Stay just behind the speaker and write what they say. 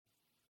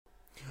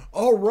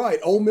All right,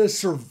 Ole Miss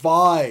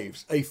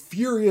survives a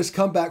furious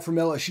comeback from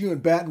LSU in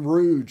Baton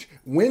Rouge,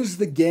 wins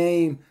the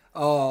game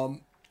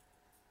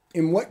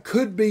in what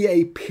could be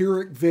a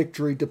Pyrrhic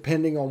victory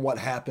depending on what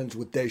happens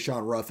with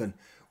Deshaun Ruffin.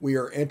 We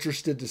are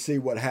interested to see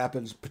what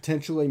happens.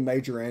 Potentially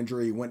major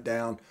injury. He went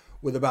down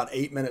with about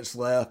 8 minutes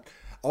left.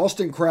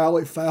 Austin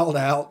Crowley fouled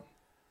out,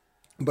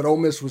 but Ole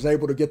Miss was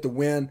able to get the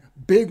win.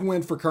 Big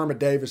win for Kermit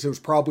Davis. It was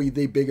probably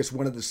the biggest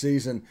win of the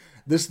season.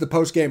 This is the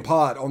post-game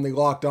pod on the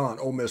Locked On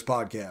Ole Miss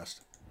podcast.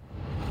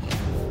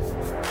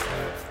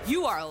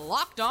 You are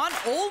Locked On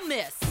Ole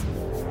Miss,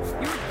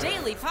 your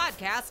daily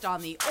podcast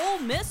on the Ole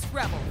Miss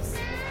Rebels.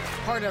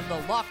 Part of the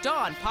Locked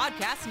On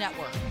Podcast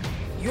Network,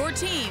 your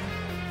team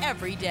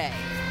every day.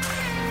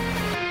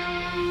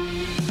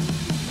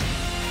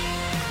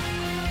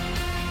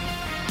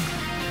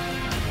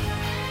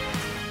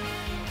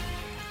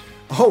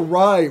 All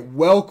right,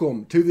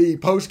 welcome to the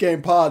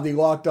post-game pod, the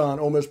Locked On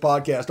Ole Miss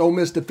podcast. Ole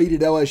Miss defeated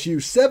LSU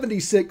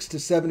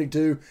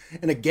 76-72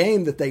 in a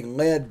game that they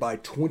led by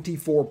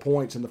 24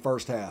 points in the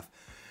first half.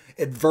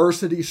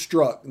 Adversity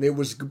struck. It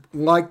was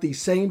like the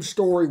same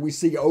story we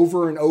see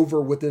over and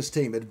over with this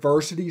team.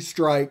 Adversity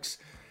strikes,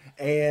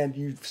 and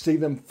you see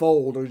them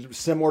fold. It was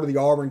similar to the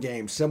Auburn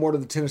game, similar to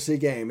the Tennessee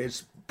game.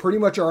 It's pretty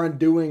much our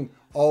undoing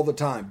all the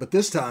time. But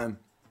this time,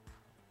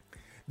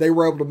 they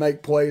were able to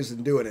make plays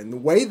and do it. And the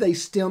way they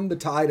stemmed the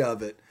tide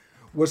of it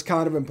was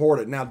kind of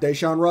important. Now,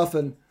 Deshaun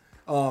Ruffin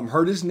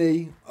hurt his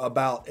knee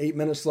about 8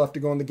 minutes left to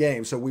go in the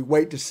game. So we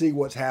wait to see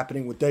what's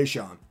happening with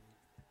Deshaun.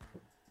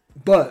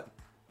 But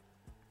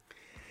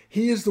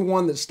he is the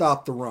one that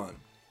stopped the run.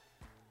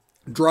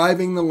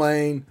 Driving the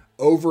lane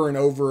over and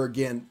over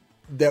again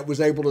that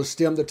was able to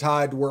stem the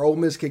tide to where Ole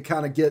Miss could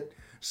kind of get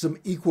some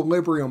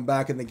equilibrium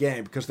back in the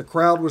game. Because the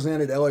crowd was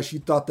in it.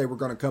 LSU thought they were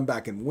going to come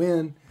back and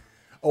win.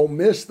 Ole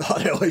Miss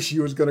thought LSU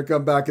was going to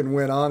come back and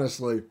win,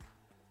 honestly.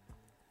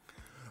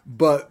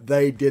 But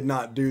they did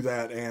not do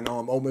that, and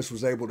Ole Miss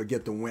was able to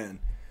get the win.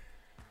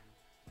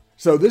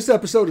 So this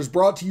episode is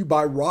brought to you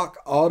by Rock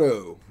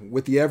Auto.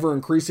 With the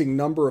ever-increasing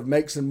number of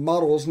makes and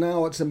models,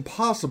 now it's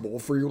impossible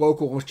for your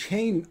local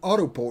chain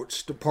auto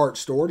parts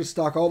store to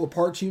stock all the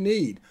parts you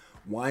need.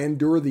 Why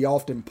endure the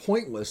often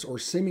pointless or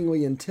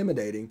seemingly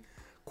intimidating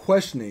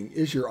questioning,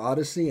 is your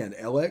Odyssey an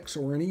LX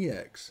or an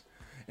EX?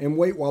 And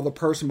wait while the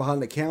person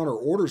behind the counter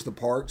orders the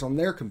parts on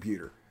their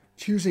computer,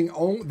 choosing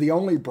the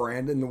only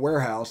brand in the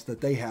warehouse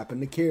that they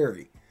happen to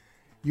carry.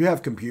 You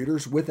have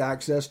computers with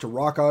access to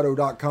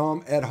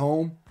rockauto.com at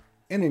home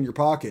and in your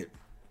pocket.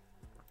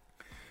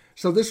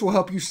 So this will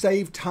help you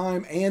save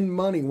time and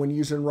money when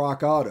using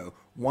Rock Auto.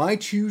 Why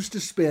choose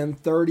to spend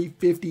 30,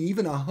 50,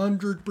 even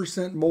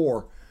 100%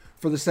 more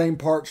for the same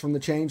parts from the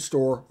chain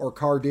store or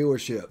car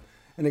dealership?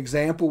 An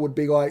example would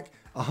be like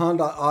a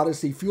Honda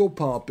Odyssey fuel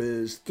pump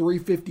is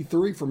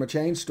 $353 from a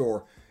chain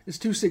store. It's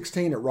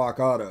 $216 at Rock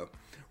Auto.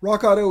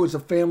 Rock Auto is a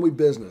family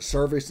business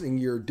servicing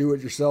your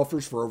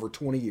do-it-yourselfers for over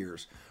 20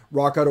 years.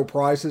 Rock Auto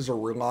prices are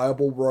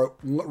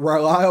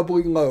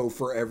reliably low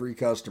for every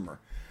customer.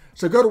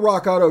 So go to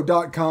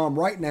rockauto.com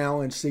right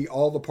now and see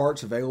all the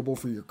parts available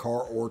for your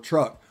car or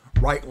truck.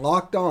 Write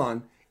Locked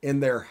On in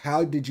their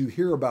How Did You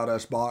Hear About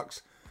Us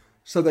box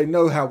so they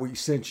know how we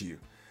sent you.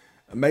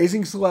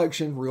 Amazing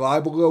selection,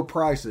 reliable low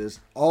prices,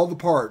 all the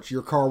parts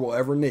your car will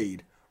ever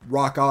need.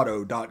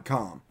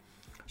 RockAuto.com.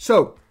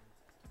 So,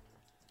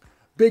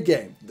 big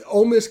game.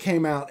 Ole Miss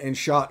came out and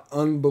shot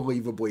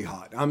unbelievably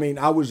hot. I mean,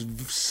 I was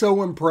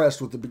so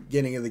impressed with the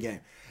beginning of the game.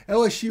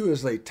 LSU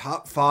is a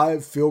top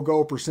 5 field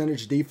goal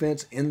percentage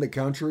defense in the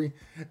country.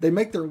 They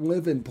make their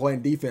living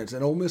playing defense,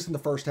 and Ole Miss in the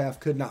first half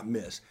could not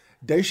miss.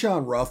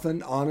 Deshaun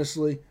Ruffin,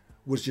 honestly,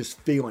 was just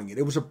feeling it.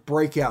 It was a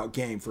breakout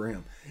game for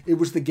him. It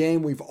was the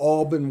game we've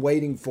all been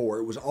waiting for.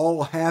 It was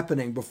all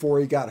happening before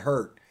he got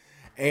hurt.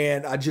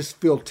 And I just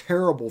feel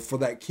terrible for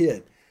that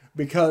kid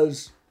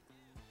because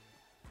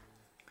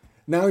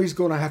now he's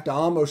going to have to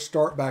almost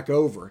start back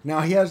over.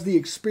 Now he has the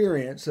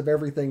experience of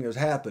everything that's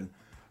happened,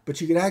 but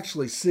you can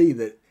actually see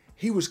that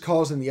he was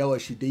causing the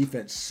LSU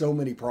defense so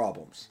many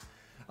problems.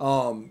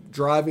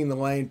 Driving the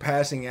lane,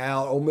 passing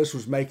out. Ole Miss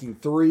was making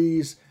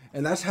threes.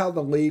 And that's how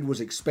the lead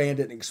was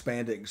expanded.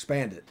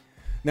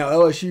 Now,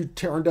 LSU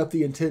turned up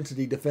the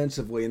intensity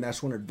defensively, and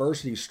that's when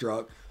adversity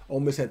struck. Ole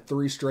Miss had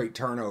 3 straight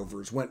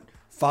turnovers, went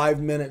 5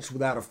 minutes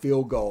without a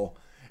field goal,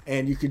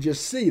 and you could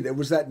just see there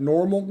was that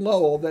normal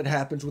lull that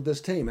happens with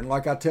this team. And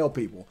like I tell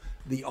people,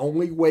 the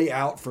only way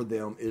out for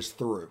them is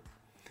through.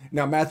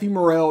 Now, Matthew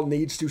Murrell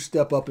needs to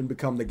step up and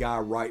become the guy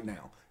right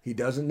now. He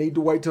doesn't need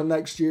to wait till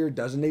next year,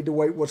 doesn't need to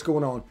wait what's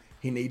going on.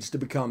 He needs to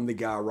become the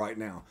guy right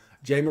now.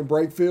 Jamin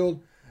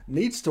Brakefield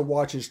needs to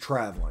watch his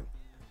traveling.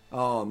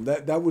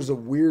 That was a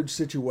weird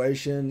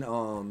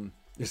situation.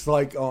 It's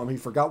like he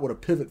forgot what a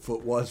pivot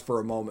foot was for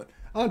a moment.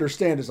 I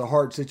understand it's a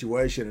hard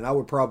situation, and I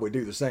would probably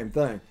do the same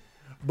thing.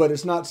 But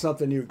it's not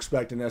something you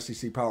expect an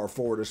SEC power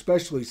forward,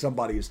 especially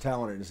somebody as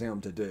talented as him,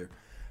 to do.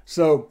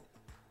 So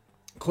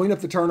clean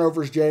up the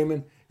turnovers,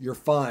 Jamin. You're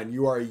fine.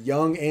 You are a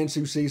young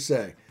Ansu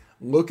Cisse.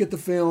 Look at the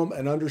film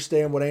and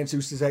understand what Ansu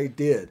Cisse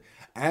did.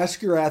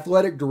 Ask your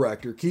athletic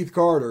director, Keith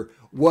Carter,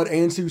 what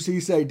Ansu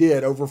Cisse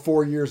did over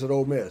 4 years at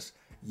Ole Miss.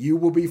 You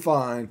will be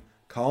fine.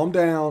 Calm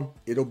down.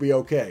 It'll be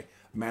okay.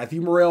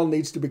 Matthew Morrell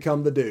needs to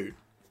become the dude.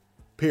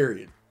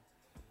 Period.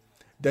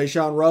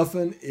 Deshaun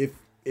Ruffin,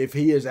 if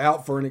he is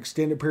out for an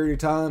extended period of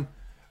time,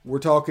 we're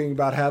talking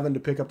about having to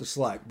pick up the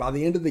slack. By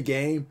the end of the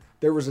game,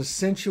 there was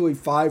essentially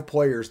 5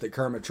 players that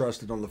Kermit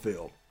trusted on the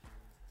field.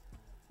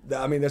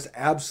 I mean, that's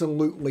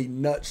absolutely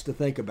nuts to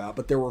think about,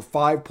 but there were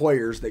 5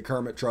 players that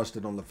Kermit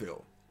trusted on the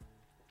field.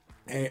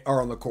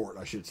 Or on the court,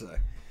 I should say.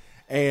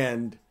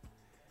 And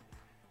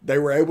they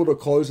were able to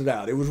close it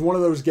out. It was one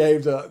of those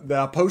games that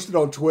I posted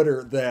on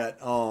Twitter that,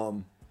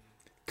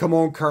 come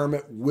on,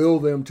 Kermit, will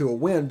them to a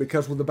win,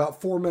 because with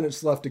about 4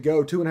 minutes left to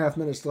go, 2.5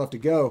 minutes left to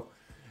go,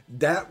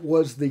 that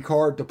was the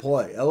card to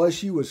play.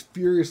 LSU was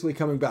furiously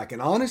coming back.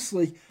 And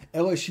honestly,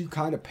 LSU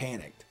kind of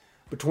panicked.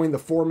 Between the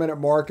 4-minute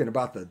mark and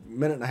about the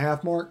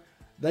 1.5-minute mark,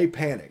 they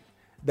panicked.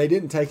 They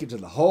didn't take it to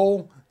the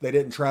hole. They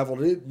didn't travel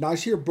to it.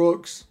 Nysier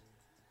Brooks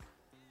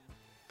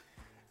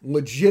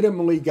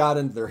legitimately got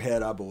into their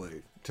head, I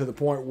believe, to the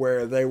point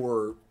where they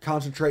were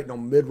concentrating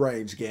on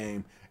mid-range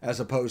game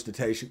as opposed to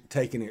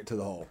taking it to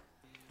the hole.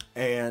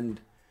 And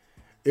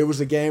it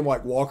was a game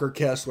like Walker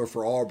Kessler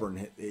for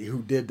Auburn,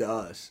 who did to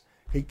us.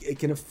 It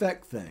can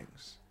affect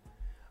things.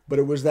 But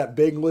it was that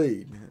big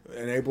lead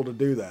and able to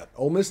do that.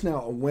 Ole Miss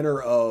now a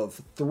winner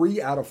of 3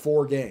 out of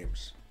 4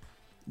 games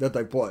that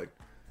they played.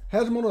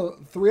 Has them on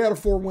a 3 out of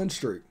 4 win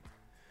streak.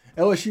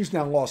 LSU's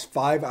now lost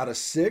 5 out of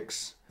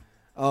 6.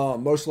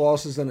 Most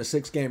losses in a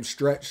 6-game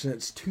stretch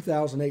since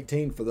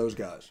 2018 for those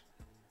guys.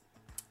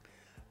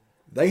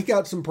 They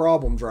got some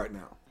problems right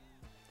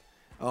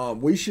now.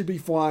 We should be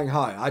flying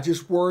high. I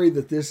just worry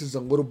that this is a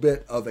little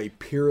bit of a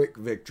Pyrrhic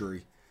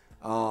victory.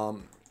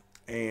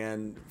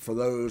 And for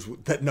those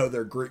that know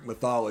their Greek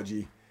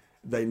mythology,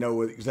 they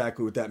know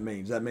exactly what that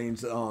means. That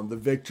means the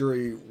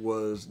victory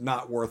was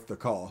not worth the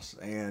cost.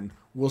 And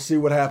we'll see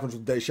what happens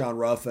with Deshaun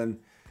Ruffin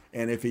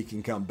and if he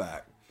can come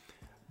back.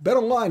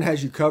 BetOnline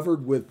has you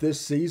covered with this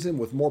season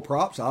with more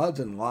props, odds,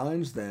 and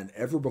lines than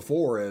ever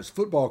before as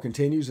football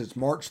continues its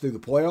march through the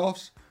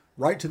playoffs,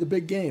 right to the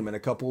big game in a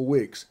couple of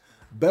weeks.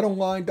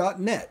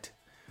 BetOnline.net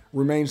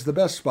remains the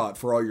best spot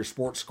for all your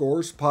sports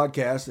scores,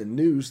 podcasts, and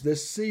news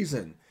this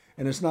season.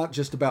 And it's not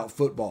just about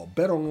football.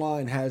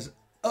 BetOnline has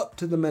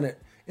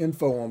up-to-the-minute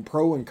info on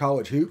pro and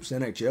college hoops,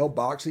 NHL,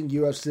 boxing,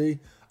 UFC,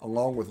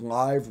 along with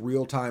live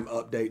real-time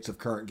updates of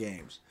current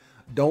games.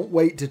 Don't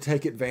wait to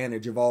take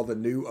advantage of all the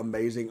new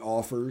amazing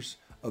offers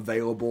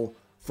available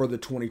for the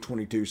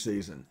 2022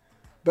 season.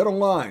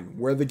 BetOnline,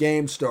 where the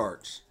game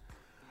starts.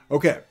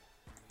 Okay,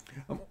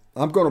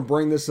 I'm going to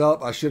bring this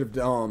up. I should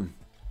have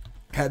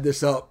had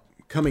this up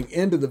coming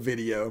into the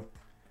video.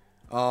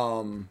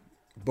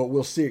 But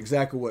we'll see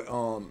exactly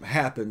what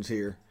happens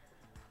here.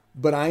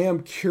 But I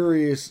am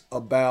curious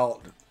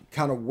about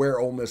kind of where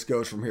Ole Miss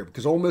goes from here,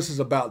 because Ole Miss is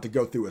about to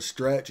go through a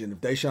stretch, and if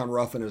Deshaun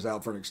Ruffin is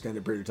out for an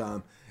extended period of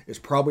time, it's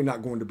probably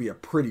not going to be a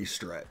pretty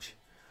stretch.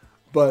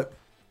 But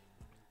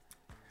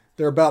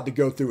they're about to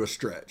go through a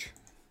stretch.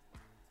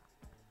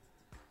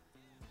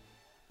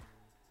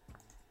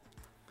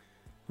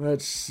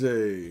 Let's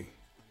see.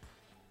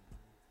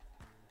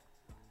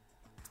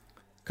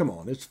 Come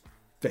on, it's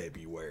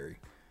February.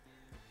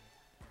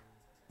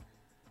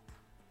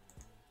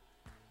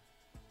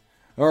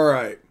 All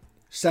right,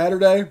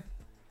 Saturday,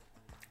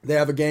 they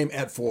have a game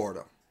at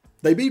Florida.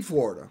 They beat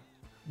Florida.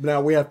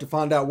 Now we have to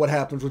find out what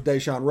happens with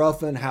Deshaun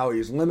Ruffin, how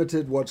he's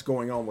limited, what's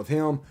going on with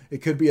him.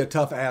 It could be a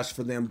tough ask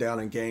for them down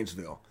in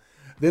Gainesville.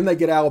 Then they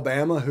get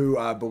Alabama, who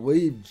I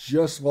believe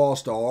just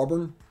lost to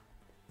Auburn.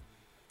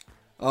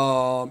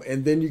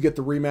 And then you get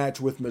the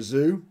rematch with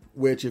Mizzou,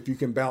 which if you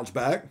can bounce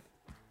back.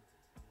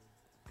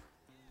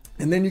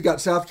 And then you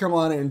got South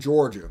Carolina and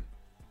Georgia.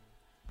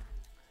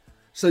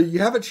 So you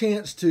have a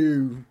chance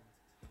to...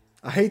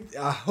 I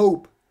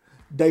hope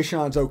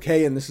Deshaun's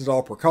okay and this is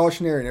all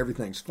precautionary and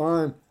everything's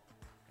fine.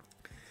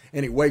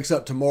 And he wakes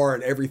up tomorrow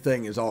and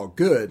everything is all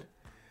good.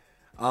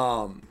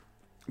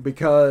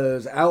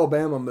 Because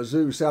Alabama,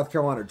 Mizzou, South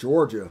Carolina,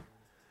 Georgia,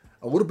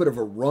 a little bit of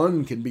a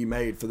run can be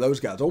made for those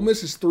guys. Ole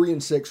Miss is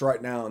 3-6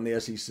 right now in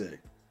the SEC.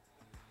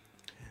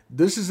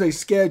 This is a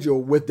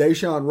schedule with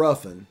Deshaun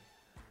Ruffin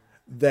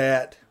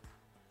that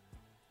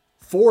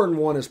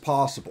 4-1 is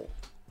possible.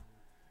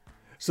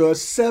 So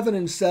it's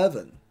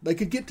 7-7. They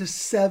could get to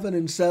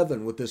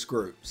 7-7 with this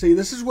group. See,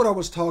 this is what I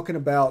was talking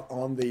about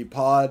on the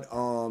pod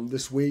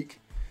this week.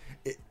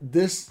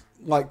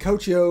 Like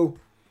Coach O,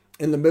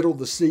 in the middle of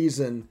the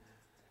season,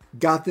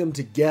 got them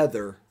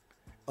together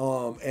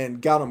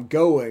and got them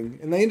going.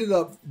 And they ended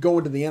up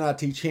going to the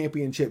NIT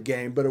championship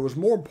game, but it was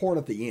more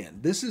important at the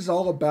end. This is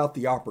all about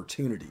the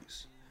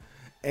opportunities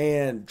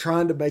and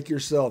trying to make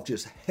yourself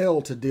just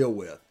hell to deal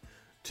with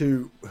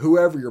to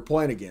whoever you're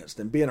playing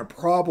against and being a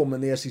problem in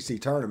the SEC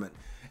tournament.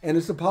 And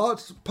it's a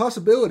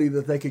possibility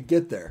that they could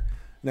get there.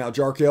 Now,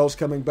 Jarkel's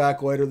coming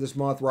back later this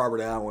month.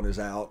 Robert Allen is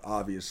out,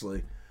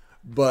 obviously.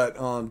 But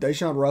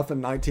Deshaun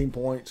Ruffin, 19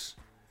 points.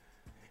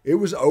 It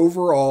was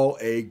overall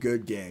a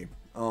good game.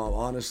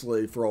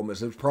 honestly, for Ole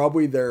Miss. It's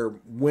probably their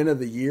win of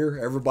the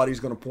year. Everybody's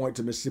going to point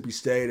to Mississippi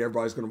State.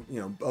 Everybody's going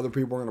to, other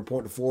people are going to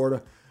point to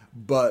Florida.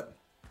 But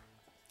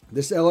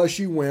this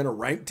LSU win, a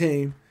ranked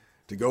team,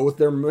 to go with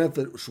their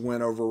Memphis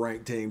win over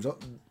ranked teams,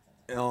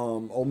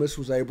 Ole Miss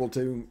was able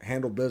to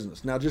handle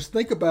business. Now, just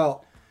think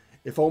about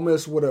if Ole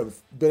Miss would have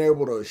been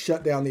able to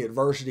shut down the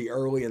adversity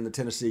early in the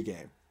Tennessee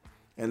game,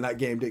 and that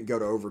game didn't go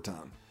to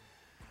overtime.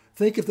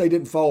 Think if they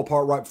didn't fall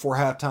apart right before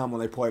halftime when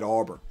they played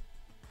Auburn.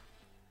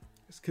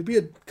 This could be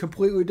a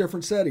completely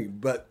different setting,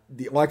 but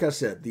like I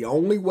said, the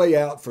only way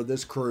out for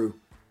this crew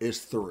is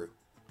through.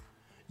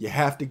 You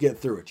have to get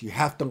through it. You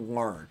have to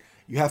learn.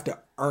 You have to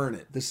earn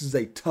it. This is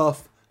a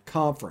tough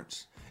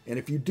conference, and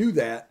if you do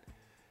that,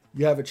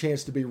 you have a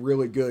chance to be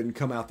really good and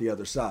come out the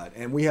other side.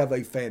 And we have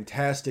a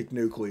fantastic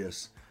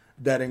nucleus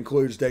that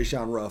includes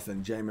Deshaun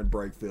Ruffin, Jamin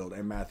Brakefield,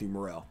 and Matthew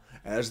Morrell.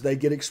 As they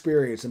get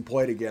experience and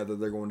play together,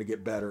 they're going to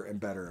get better and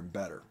better and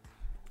better.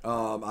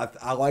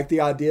 I like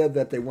the idea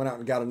that they went out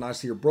and got a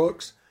Nasir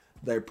Brooks.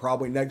 They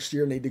probably next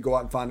year need to go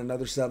out and find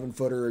another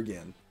 7-footer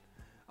again.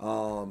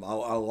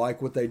 I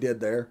like what they did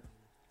there.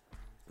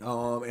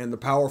 And the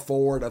power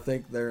forward, I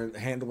think they're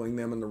handling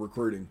them in the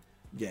recruiting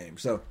game.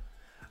 So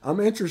I'm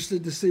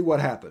interested to see what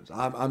happens.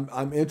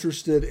 I'm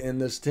interested in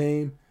this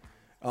team.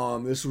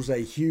 This was a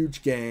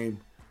huge game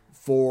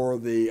for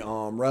the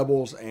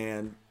Rebels,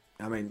 and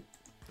I mean,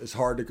 it's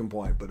hard to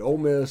complain. But Ole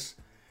Miss,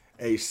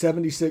 a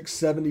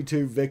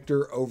 76-72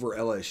 victor over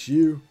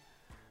LSU.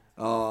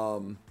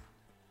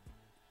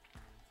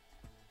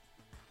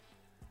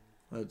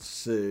 Let's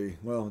see.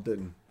 Well, it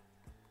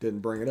didn't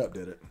bring it up,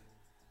 did it?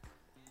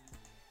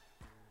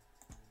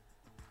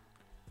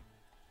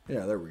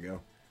 Yeah, there we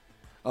go.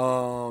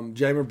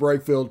 Jamin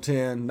Brakefield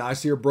 10,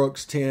 Nasir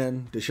Brooks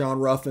 10,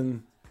 Deshaun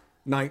Ruffin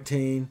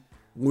 19,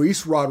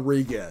 Luis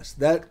Rodriguez.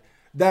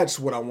 That's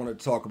what I wanted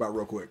to talk about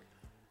real quick.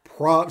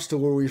 Props to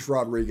Luis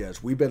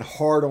Rodriguez. We've been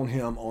hard on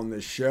him on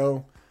this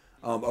show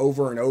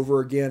over and over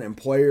again, and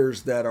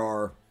players that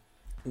are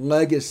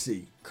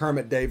legacy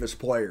Kermit Davis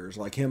players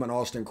like him and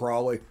Austin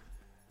Crawley,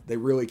 they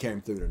really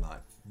came through tonight.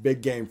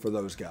 Big game for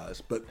those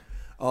guys. But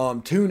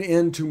tune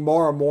in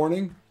tomorrow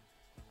morning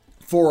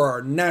for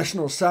our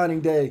National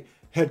Signing Day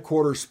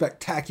Headquarters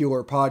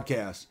Spectacular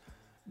podcast.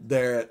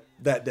 That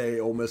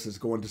day, Ole Miss is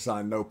going to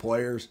sign no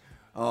players.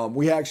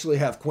 We actually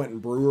have Quentin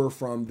Brewer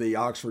from the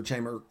Oxford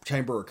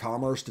Chamber of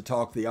Commerce to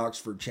talk the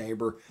Oxford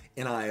Chamber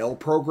NIL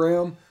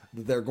program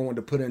that they're going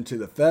to put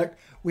into effect.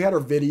 We had our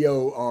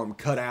video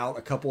cut out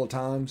a couple of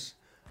times,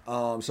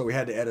 so we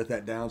had to edit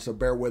that down, so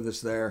bear with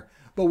us there.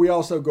 But we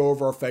also go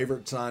over our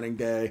favorite signing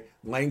day,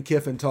 Lane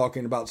Kiffin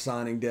talking about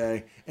signing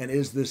day, and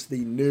is this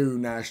the new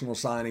National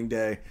Signing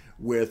Day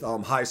with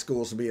high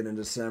schools being in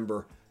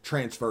December,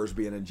 transfers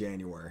being in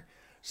January.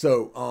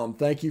 So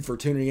thank you for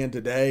tuning in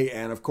today,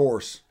 and of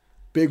course,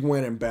 big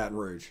win in Baton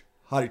Rouge.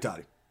 Hotty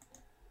toddy.